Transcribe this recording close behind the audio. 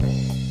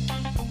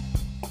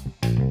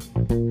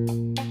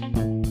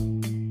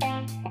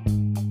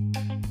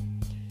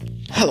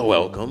Hello,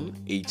 welcome.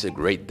 It's a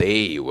great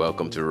day.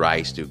 Welcome to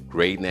Rise to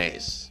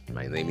Greatness.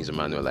 My name is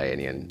Emmanuel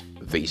Ayeni, and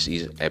this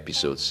is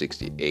episode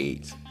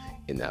 68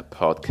 in our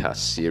podcast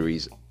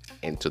series.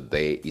 And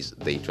today is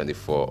day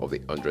 24 of the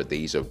 100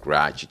 Days of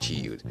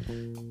Gratitude.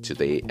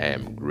 Today, I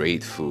am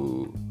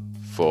grateful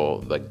for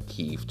the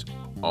gift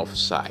of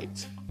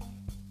sight.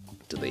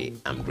 Today,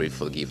 I'm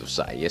grateful for the gift of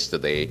sight.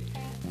 Yesterday,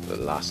 the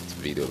last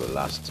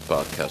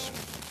podcast,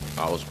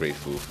 I was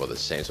grateful for the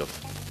sense of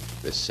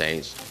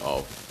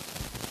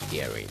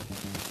hearing.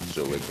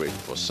 So we're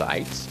grateful for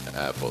sight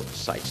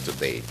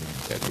today.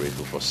 We're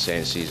grateful for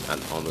senses,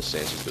 and on the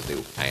senses today,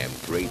 I am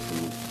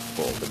grateful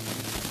for the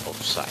gift of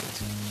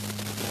sight.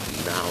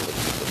 Now the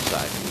gift of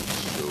sight is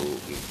so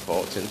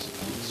important,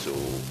 it's so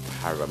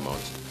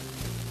paramount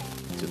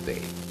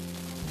today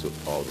to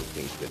all the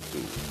things we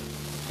do,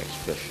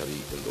 especially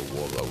in the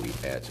world that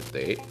we are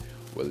today.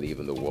 We live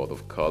in the world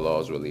of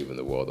colors, we live in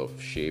the world of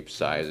shape,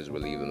 sizes, we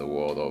live in the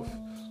world of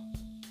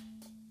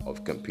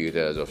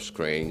computers, of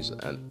screens,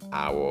 and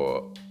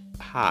our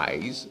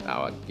eyes,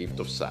 our gift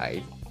of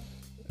sight,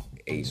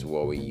 is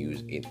what we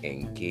use in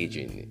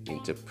engaging,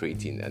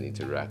 interpreting, and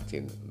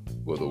interacting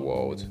with the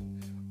world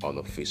on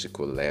a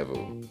physical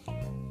level.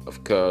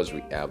 Of course,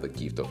 we have the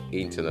gift of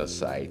internal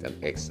sight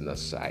and external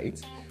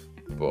sight,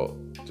 but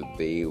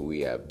today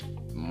we are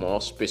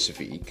more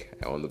specific.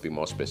 I want to be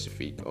more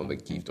specific on the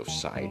gift of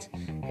sight,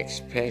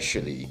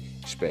 especially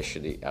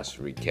as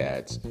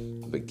regards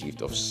the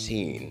gift of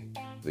seeing.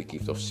 The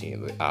gift of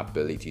seeing, the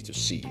ability to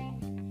see,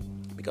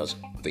 because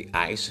the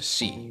eyes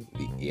see,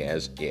 the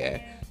ears hear.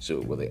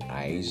 So with the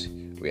eyes,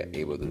 we are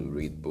able to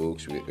read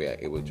books, we are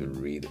able to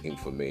read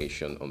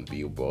information on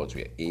billboards,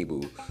 we are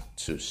able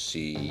to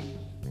see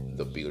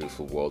the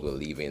beautiful world we're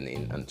living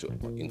in and to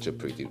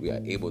interpret it. We are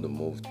able to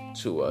move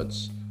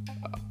towards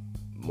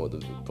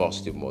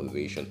positive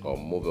motivation or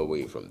move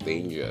away from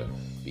danger,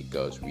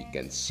 because we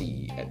can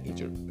see and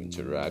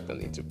interact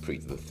and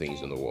interpret the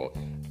things in the world.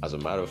 As a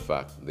matter of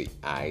fact, the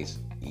eyes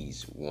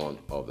is one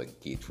of the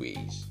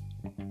gateways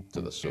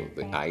to the soul.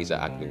 The eyes are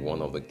actually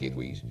one of the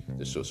gateways to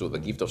the soul. So the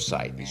gift of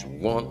sight is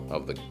one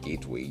of the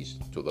gateways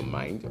to the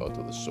mind or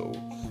to the soul,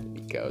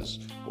 because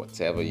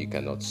whatever you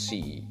cannot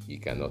see, you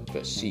cannot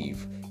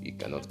perceive, you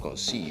cannot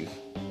conceive,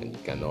 and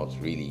you cannot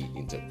really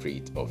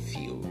interpret or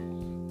feel.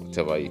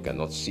 Whatever you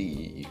cannot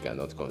see, you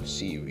cannot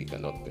conceive, you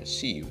cannot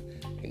perceive,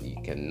 and you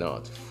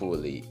cannot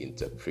fully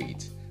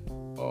interpret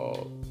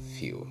or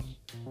feel.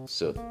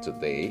 So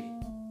today,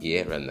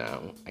 here and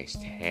now, I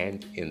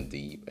stand in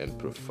deep and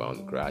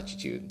profound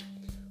gratitude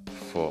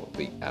for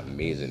the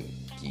amazing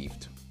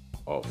gift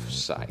of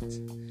sight.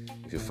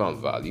 If you found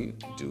value,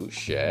 do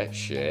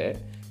share,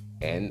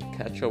 and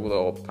catch up with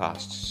our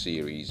past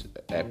series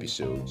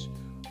episodes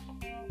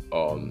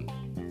on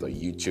the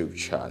YouTube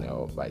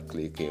channel by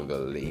clicking the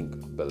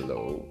link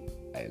below,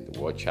 and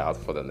watch out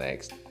for the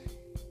next.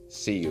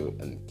 See you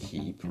and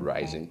keep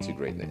rising to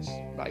greatness.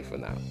 Bye for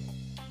now.